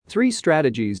3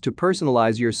 strategies to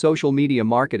personalize your social media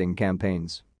marketing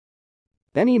campaigns.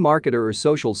 Any marketer or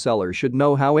social seller should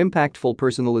know how impactful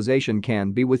personalization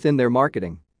can be within their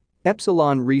marketing.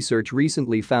 Epsilon Research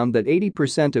recently found that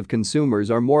 80% of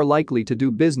consumers are more likely to do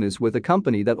business with a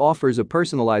company that offers a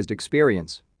personalized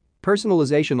experience.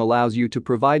 Personalization allows you to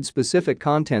provide specific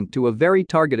content to a very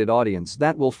targeted audience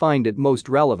that will find it most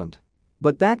relevant.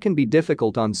 But that can be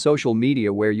difficult on social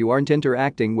media where you aren't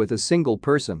interacting with a single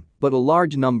person, but a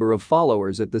large number of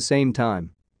followers at the same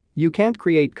time. You can't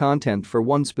create content for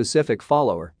one specific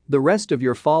follower, the rest of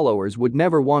your followers would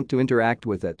never want to interact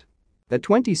with it. A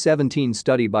 2017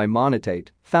 study by Monetate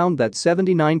found that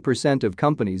 79% of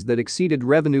companies that exceeded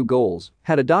revenue goals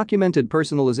had a documented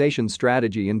personalization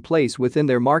strategy in place within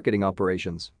their marketing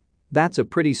operations. That's a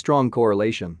pretty strong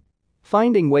correlation.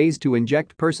 Finding ways to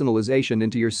inject personalization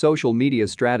into your social media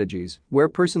strategies, where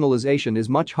personalization is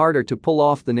much harder to pull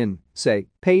off than in, say,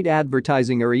 paid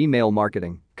advertising or email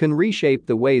marketing, can reshape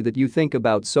the way that you think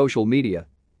about social media.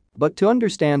 But to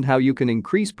understand how you can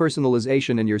increase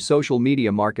personalization in your social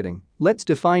media marketing, let's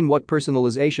define what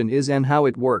personalization is and how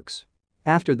it works.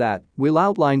 After that, we'll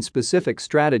outline specific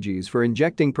strategies for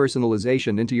injecting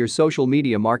personalization into your social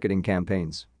media marketing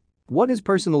campaigns. What is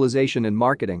personalization in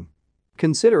marketing?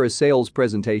 Consider a sales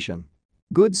presentation.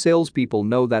 Good salespeople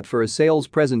know that for a sales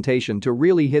presentation to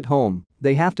really hit home,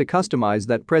 they have to customize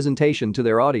that presentation to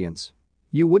their audience.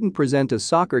 You wouldn't present a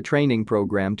soccer training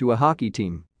program to a hockey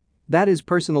team. That is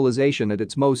personalization at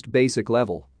its most basic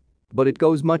level. But it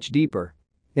goes much deeper.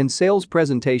 In sales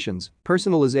presentations,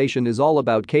 personalization is all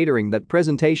about catering that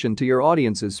presentation to your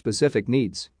audience's specific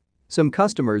needs. Some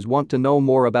customers want to know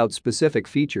more about specific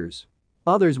features.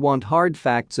 Others want hard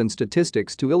facts and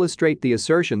statistics to illustrate the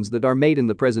assertions that are made in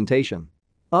the presentation.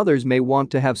 Others may want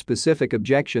to have specific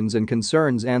objections and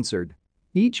concerns answered.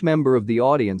 Each member of the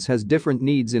audience has different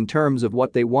needs in terms of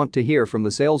what they want to hear from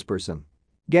the salesperson.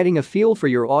 Getting a feel for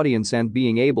your audience and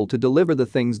being able to deliver the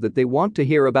things that they want to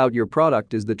hear about your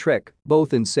product is the trick,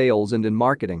 both in sales and in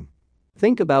marketing.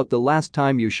 Think about the last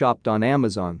time you shopped on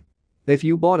Amazon. If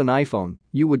you bought an iPhone,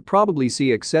 you would probably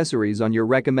see accessories on your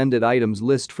recommended items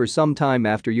list for some time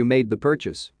after you made the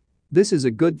purchase. This is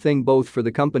a good thing both for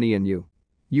the company and you.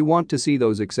 You want to see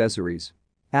those accessories.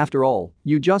 After all,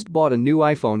 you just bought a new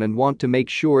iPhone and want to make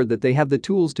sure that they have the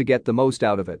tools to get the most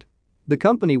out of it. The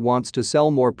company wants to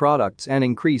sell more products and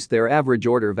increase their average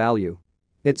order value.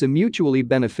 It's a mutually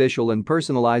beneficial and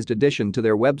personalized addition to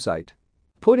their website.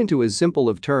 Put into as simple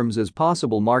of terms as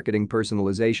possible, marketing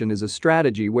personalization is a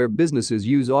strategy where businesses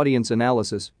use audience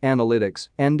analysis, analytics,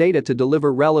 and data to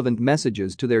deliver relevant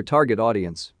messages to their target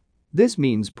audience. This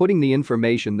means putting the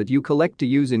information that you collect to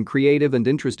use in creative and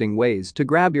interesting ways to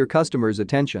grab your customers'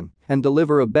 attention and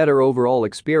deliver a better overall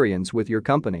experience with your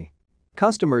company.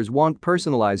 Customers want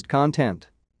personalized content.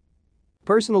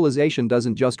 Personalization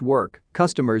doesn't just work,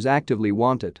 customers actively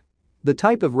want it. The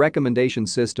type of recommendation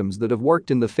systems that have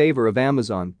worked in the favor of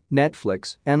Amazon,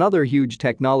 Netflix, and other huge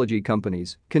technology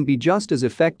companies can be just as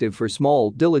effective for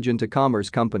small, diligent e-commerce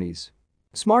companies.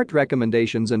 Smart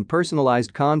recommendations and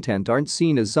personalized content aren't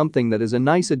seen as something that is a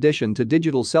nice addition to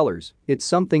digital sellers, it's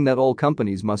something that all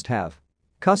companies must have.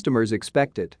 Customers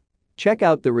expect it. Check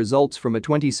out the results from a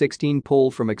 2016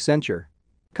 poll from Accenture.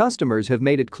 Customers have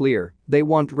made it clear they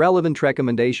want relevant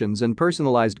recommendations and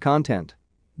personalized content.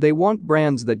 They want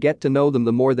brands that get to know them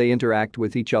the more they interact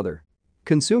with each other.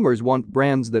 Consumers want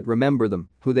brands that remember them,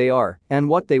 who they are, and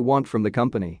what they want from the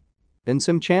company. In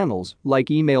some channels, like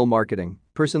email marketing,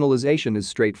 personalization is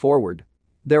straightforward.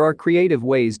 There are creative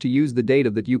ways to use the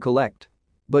data that you collect.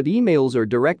 But emails are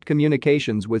direct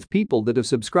communications with people that have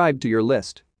subscribed to your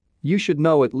list. You should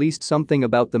know at least something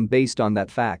about them based on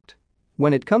that fact.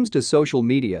 When it comes to social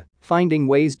media, finding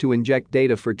ways to inject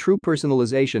data for true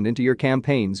personalization into your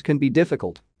campaigns can be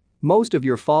difficult. Most of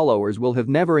your followers will have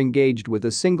never engaged with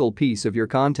a single piece of your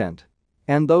content.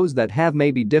 And those that have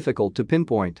may be difficult to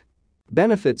pinpoint.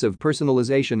 Benefits of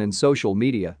personalization in social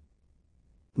media.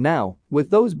 Now,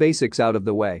 with those basics out of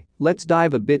the way, let's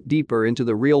dive a bit deeper into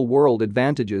the real-world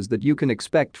advantages that you can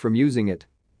expect from using it.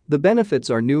 The benefits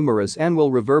are numerous and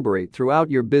will reverberate throughout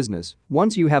your business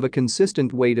once you have a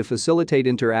consistent way to facilitate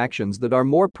interactions that are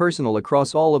more personal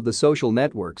across all of the social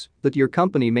networks that your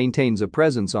company maintains a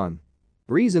presence on.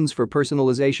 Reasons for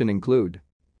personalization include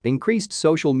increased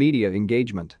social media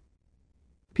engagement.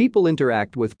 People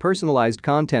interact with personalized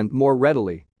content more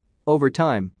readily. Over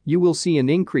time, you will see an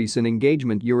increase in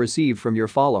engagement you receive from your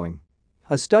following.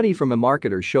 A study from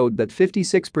eMarketer showed that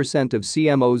 56% of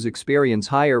CMOs experience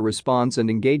higher response and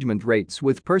engagement rates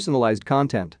with personalized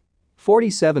content.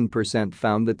 47%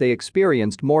 found that they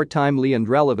experienced more timely and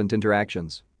relevant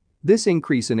interactions. This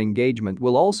increase in engagement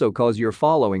will also cause your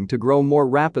following to grow more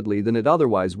rapidly than it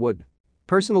otherwise would.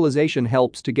 Personalization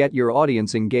helps to get your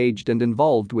audience engaged and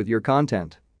involved with your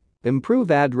content. Improve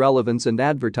ad relevance and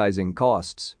advertising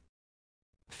costs.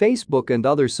 Facebook and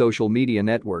other social media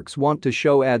networks want to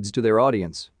show ads to their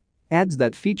audience. Ads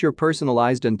that feature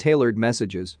personalized and tailored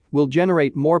messages will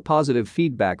generate more positive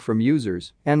feedback from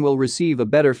users and will receive a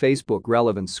better Facebook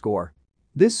relevance score.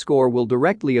 This score will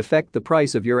directly affect the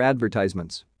price of your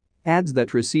advertisements. Ads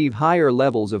that receive higher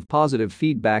levels of positive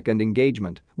feedback and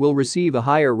engagement will receive a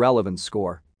higher relevance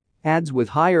score. Ads with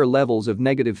higher levels of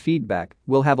negative feedback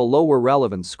will have a lower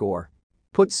relevance score.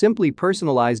 Put simply,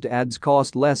 personalized ads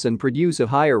cost less and produce a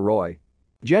higher ROI.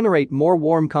 Generate more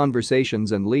warm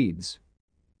conversations and leads.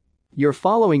 Your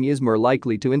following is more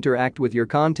likely to interact with your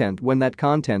content when that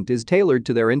content is tailored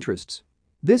to their interests.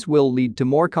 This will lead to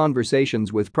more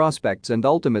conversations with prospects and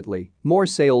ultimately, more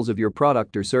sales of your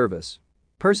product or service.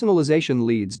 Personalization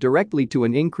leads directly to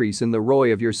an increase in the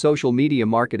ROI of your social media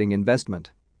marketing investment.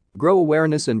 Grow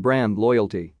awareness and brand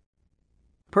loyalty.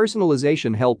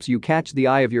 Personalization helps you catch the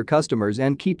eye of your customers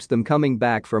and keeps them coming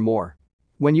back for more.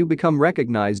 When you become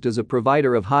recognized as a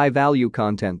provider of high-value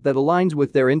content that aligns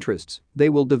with their interests, they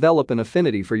will develop an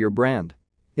affinity for your brand.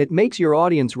 It makes your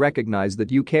audience recognize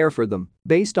that you care for them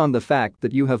based on the fact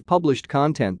that you have published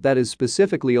content that is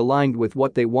specifically aligned with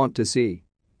what they want to see.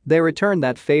 They return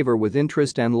that favor with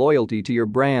interest and loyalty to your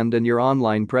brand and your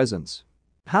online presence.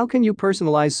 How can you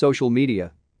personalize social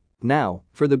media? Now,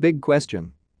 for the big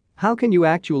question. How can you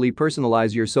actually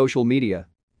personalize your social media?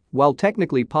 While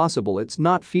technically possible, it's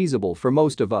not feasible for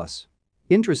most of us.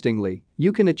 Interestingly,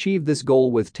 you can achieve this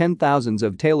goal with 10,000s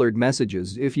of tailored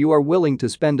messages if you are willing to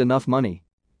spend enough money.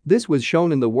 This was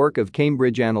shown in the work of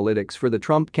Cambridge Analytica for the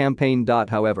Trump campaign.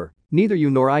 However, neither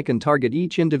you nor I can target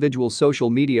each individual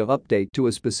social media update to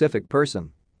a specific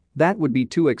person. That would be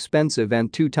too expensive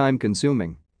and too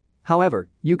time-consuming. However,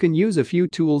 you can use a few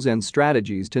tools and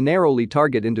strategies to narrowly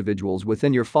target individuals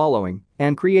within your following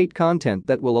and create content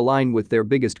that will align with their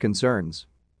biggest concerns.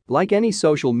 Like any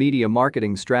social media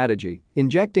marketing strategy,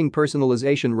 injecting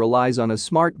personalization relies on a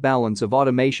smart balance of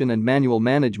automation and manual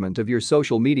management of your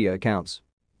social media accounts.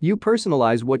 You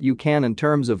personalize what you can in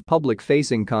terms of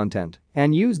public-facing content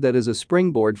and use that as a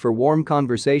springboard for warm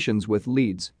conversations with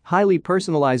leads, highly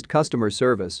personalized customer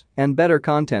service, and better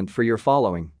content for your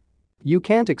following. You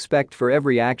can't expect for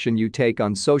every action you take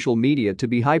on social media to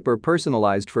be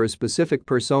hyper-personalized for a specific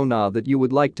persona that you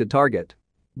would like to target.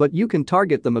 But you can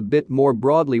target them a bit more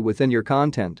broadly within your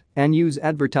content and use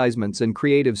advertisements and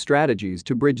creative strategies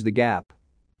to bridge the gap.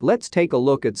 Let's take a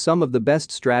look at some of the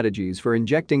best strategies for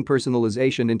injecting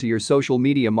personalization into your social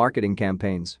media marketing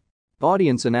campaigns.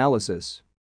 Audience analysis.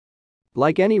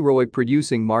 Like any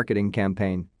ROI-producing marketing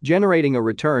campaign, generating a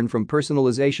return from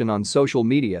personalization on social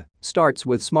media starts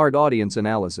with smart audience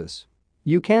analysis.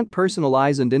 You can't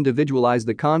personalize and individualize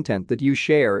the content that you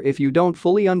share if you don't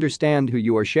fully understand who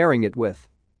you are sharing it with.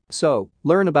 So,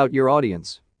 learn about your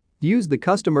audience. Use the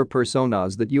customer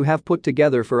personas that you have put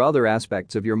together for other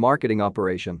aspects of your marketing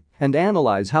operation and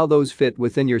analyze how those fit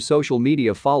within your social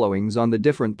media followings on the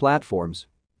different platforms.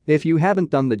 If you haven't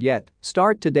done that yet,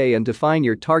 start today and define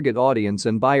your target audience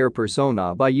and buyer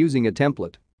persona by using a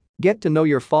template. Get to know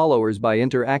your followers by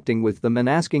interacting with them and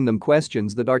asking them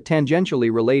questions that are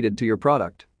tangentially related to your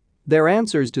product. Their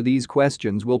answers to these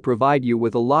questions will provide you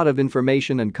with a lot of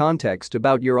information and context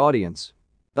about your audience.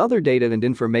 Other data and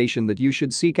information that you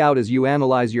should seek out as you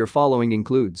analyze your following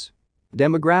includes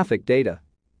demographic data,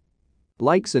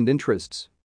 likes and interests,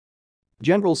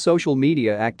 general social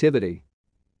media activity,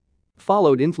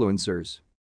 followed influencers,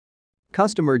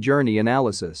 customer journey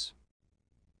analysis.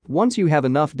 Once you have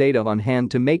enough data on hand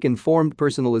to make informed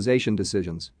personalization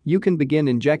decisions, you can begin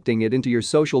injecting it into your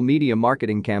social media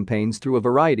marketing campaigns through a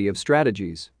variety of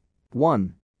strategies.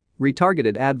 1.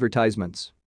 Retargeted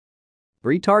advertisements.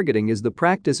 Retargeting is the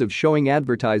practice of showing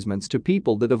advertisements to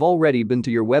people that have already been to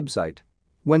your website.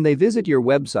 When they visit your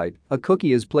website, a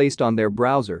cookie is placed on their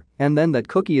browser, and then that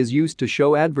cookie is used to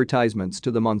show advertisements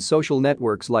to them on social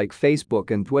networks like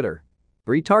Facebook and Twitter.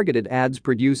 Retargeted ads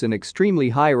produce an extremely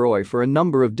high ROI for a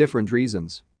number of different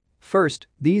reasons. First,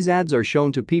 these ads are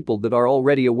shown to people that are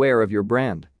already aware of your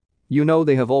brand. You know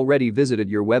they have already visited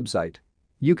your website.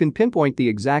 You can pinpoint the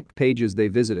exact pages they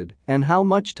visited and how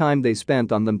much time they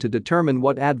spent on them to determine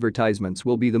what advertisements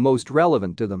will be the most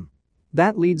relevant to them.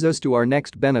 That leads us to our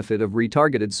next benefit of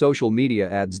retargeted social media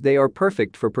ads. They are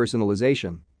perfect for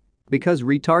personalization. Because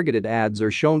retargeted ads are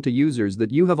shown to users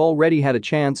that you have already had a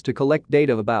chance to collect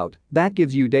data about, that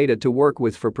gives you data to work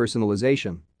with for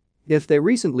personalization. If they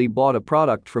recently bought a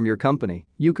product from your company,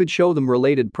 you could show them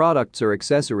related products or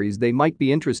accessories they might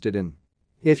be interested in.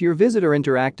 If your visitor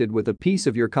interacted with a piece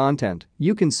of your content,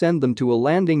 you can send them to a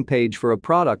landing page for a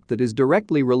product that is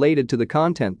directly related to the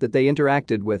content that they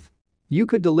interacted with. You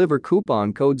could deliver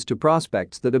coupon codes to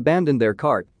prospects that abandoned their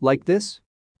cart, like this.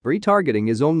 Retargeting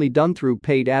is only done through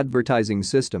paid advertising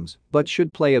systems, but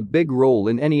should play a big role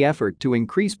in any effort to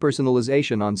increase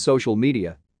personalization on social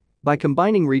media. By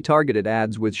combining retargeted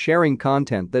ads with sharing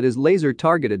content that is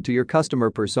laser-targeted to your customer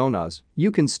personas,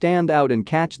 you can stand out and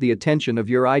catch the attention of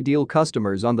your ideal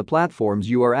customers on the platforms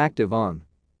you are active on.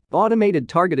 Automated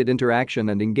targeted interaction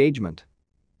and engagement.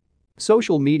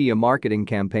 Social media marketing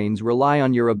campaigns rely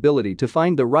on your ability to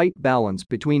find the right balance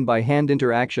between by-hand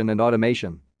interaction and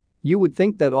automation. You would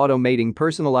think that automating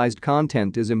personalized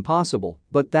content is impossible,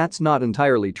 but that's not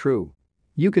entirely true.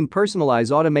 You can personalize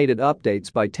automated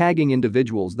updates by tagging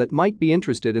individuals that might be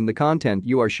interested in the content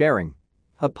you are sharing.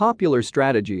 A popular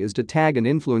strategy is to tag an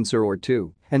influencer or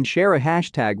two and share a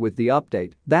hashtag with the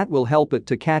update that will help it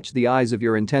to catch the eyes of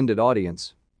your intended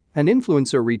audience. An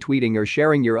influencer retweeting or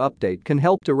sharing your update can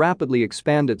help to rapidly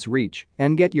expand its reach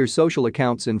and get your social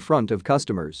accounts in front of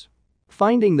customers.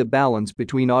 Finding the balance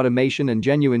between automation and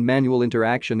genuine manual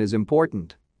interaction is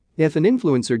important. If an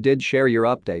influencer did share your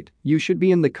update, you should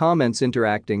be in the comments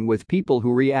interacting with people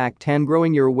who react and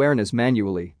growing your awareness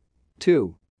manually.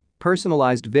 2.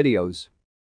 Personalized videos.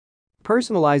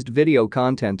 Personalized video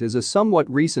content is a somewhat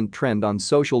recent trend on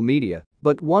social media,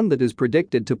 but one that is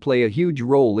predicted to play a huge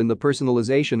role in the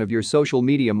personalization of your social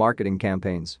media marketing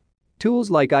campaigns. Tools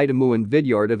like Itemu and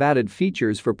Vidyard have added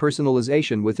features for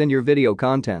personalization within your video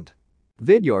content.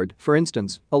 Vidyard, for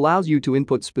instance, allows you to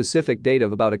input specific data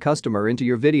about a customer into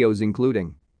your videos,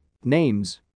 including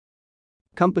names,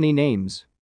 company names,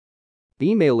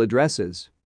 email addresses,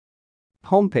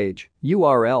 homepage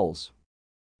URLs,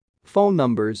 phone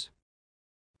numbers,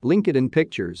 LinkedIn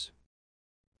pictures.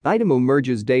 Itemu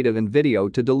merges data and video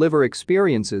to deliver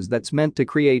experiences that's meant to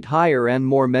create higher and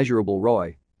more measurable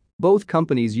ROI. Both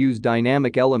companies use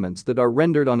dynamic elements that are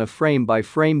rendered on a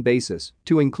frame-by-frame basis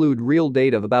to include real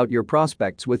data about your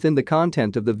prospects within the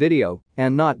content of the video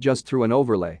and not just through an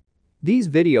overlay. These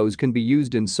videos can be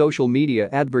used in social media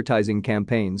advertising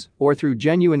campaigns or through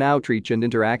genuine outreach and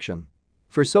interaction.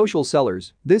 For social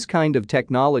sellers, this kind of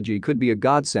technology could be a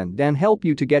godsend and help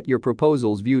you to get your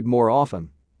proposals viewed more often.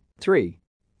 3.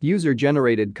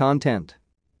 User-generated content.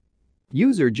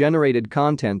 User-generated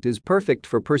content is perfect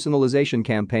for personalization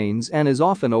campaigns and is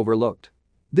often overlooked.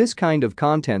 This kind of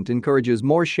content encourages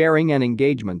more sharing and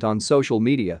engagement on social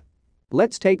media.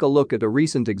 Let's take a look at a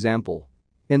recent example.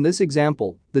 In this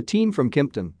example, the team from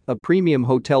Kimpton, a premium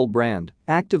hotel brand,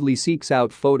 actively seeks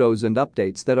out photos and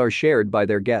updates that are shared by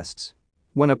their guests.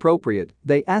 When appropriate,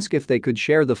 they ask if they could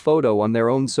share the photo on their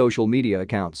own social media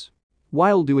accounts.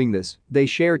 While doing this, they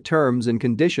share terms and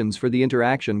conditions for the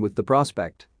interaction with the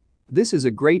prospect. This is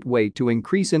a great way to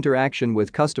increase interaction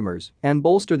with customers and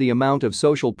bolster the amount of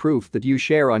social proof that you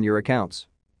share on your accounts.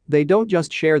 They don't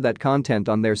just share that content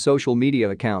on their social media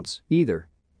accounts, either.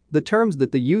 The terms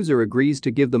that the user agrees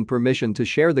to give them permission to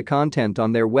share the content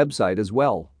on their website as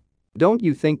well. Don't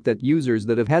you think that users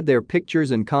that have had their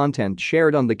pictures and content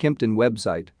shared on the Kimpton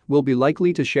website will be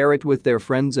likely to share it with their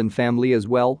friends and family as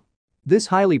well? This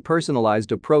highly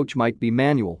personalized approach might be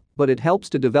manual, but it helps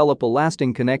to develop a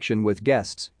lasting connection with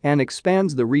guests and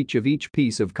expands the reach of each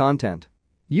piece of content.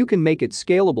 You can make it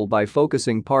scalable by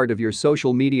focusing part of your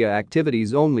social media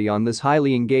activities only on this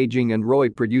highly engaging and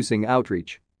ROI-producing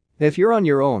outreach. If you're on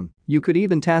your own, you could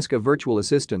even task a virtual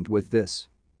assistant with this.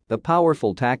 A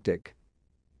powerful tactic.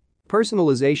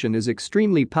 Personalization is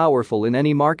extremely powerful in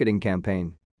any marketing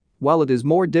campaign. While it is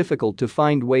more difficult to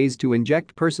find ways to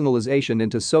inject personalization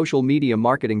into social media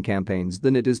marketing campaigns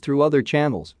than it is through other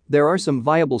channels, there are some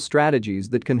viable strategies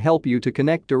that can help you to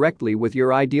connect directly with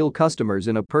your ideal customers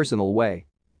in a personal way.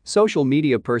 Social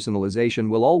media personalization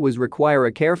will always require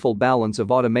a careful balance of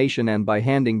automation and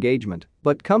by-hand engagement,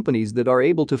 but companies that are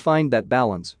able to find that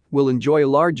balance will enjoy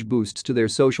large boosts to their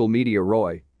social media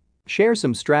ROI. Share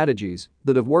some strategies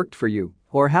that have worked for you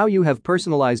or how you have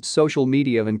personalized social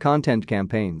media and content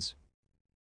campaigns.